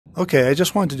Okay, I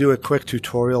just wanted to do a quick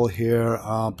tutorial here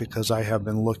because I have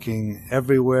been looking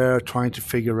everywhere trying to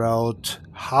figure out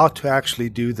how to actually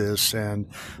do this, and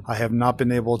I have not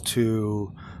been able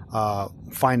to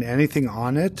find anything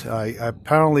on it.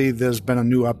 Apparently there's been a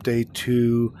new update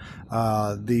to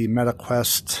the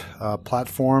MetaQuest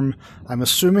platform. I'm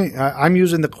assuming I'm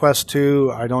using the Quest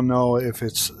 2. I don't know if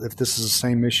this is the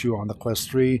same issue on the Quest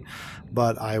 3,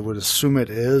 but I would assume it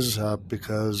is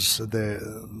because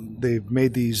they've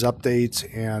made these updates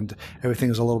and everything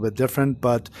is a little bit different.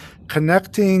 But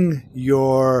connecting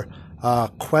your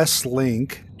Quest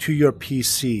link to your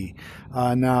PC.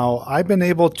 Now, I've been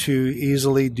able to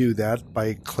easily do that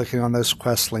by clicking on this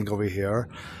Quest link over here.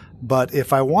 But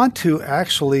if I want to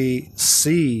actually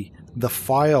see the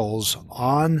files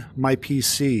on my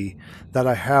PC that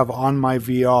I have on my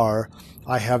VR,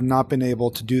 I have not been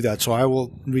able to do that. So I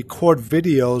will record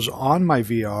videos on my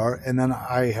VR, and then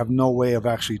I have no way of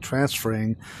actually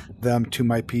transferring them to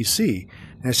my PC.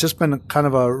 And it's just been kind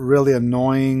of a really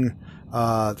annoying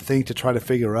thing to try to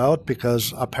figure out,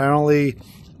 because apparently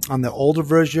on the older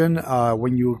version,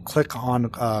 when you click on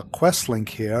Quest link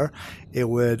here, it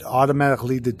would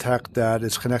automatically detect that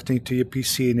it's connecting to your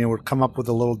PC, and it would come up with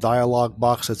a little dialog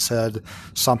box that said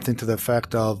something to the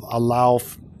effect of allow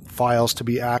files to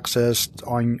be accessed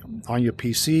on your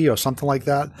PC or something like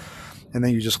that. And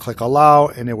then you just click allow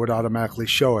and it would automatically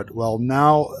show it. Well,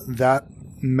 now that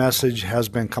message has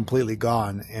been completely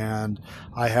gone, and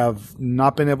I have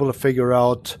not been able to figure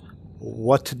out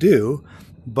what to do,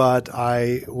 but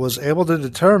I was able to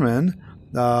determine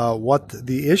what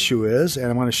the issue is, and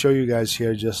I'm going to show you guys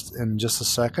here in just a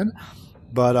second.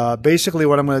 But basically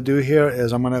what I'm going to do here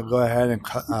is I'm going to go ahead and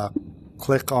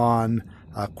click on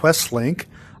Quest link.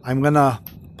 I'm going to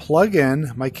plug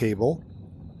in my cable,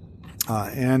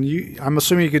 and I'm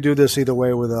assuming you could do this either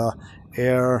way with a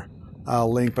Air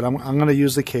link, but I'm going to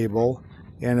use the cable,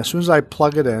 and as soon as I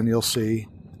plug it in, you'll see.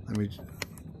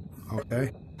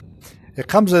 Okay, it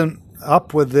comes in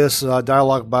up with this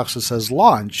dialog box that says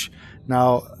launch.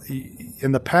 Now,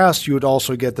 in the past, you would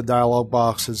also get the dialog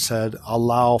box that said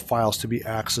allow files to be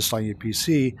accessed on your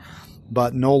PC,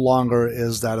 but no longer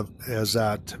is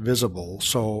that visible.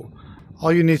 So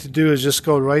all you need to do is just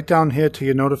go right down here to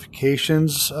your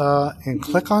notifications and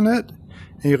click on it,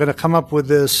 and you're going to come up with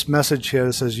this message here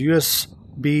that says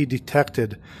USB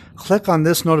detected. Click on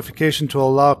this notification to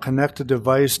allow connected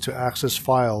device to access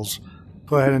files.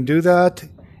 Go ahead and do that,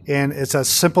 and it's as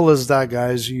simple as that,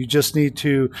 guys. You just need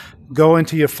to go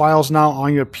into your files now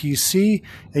on your PC,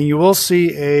 and you will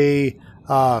see a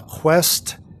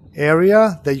Quest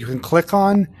area that you can click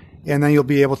on, and then you'll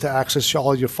be able to access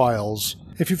all your files.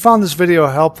 If you found this video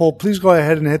helpful, please go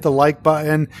ahead and hit the like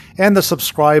button and the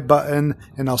subscribe button,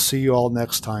 and I'll see you all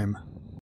next time.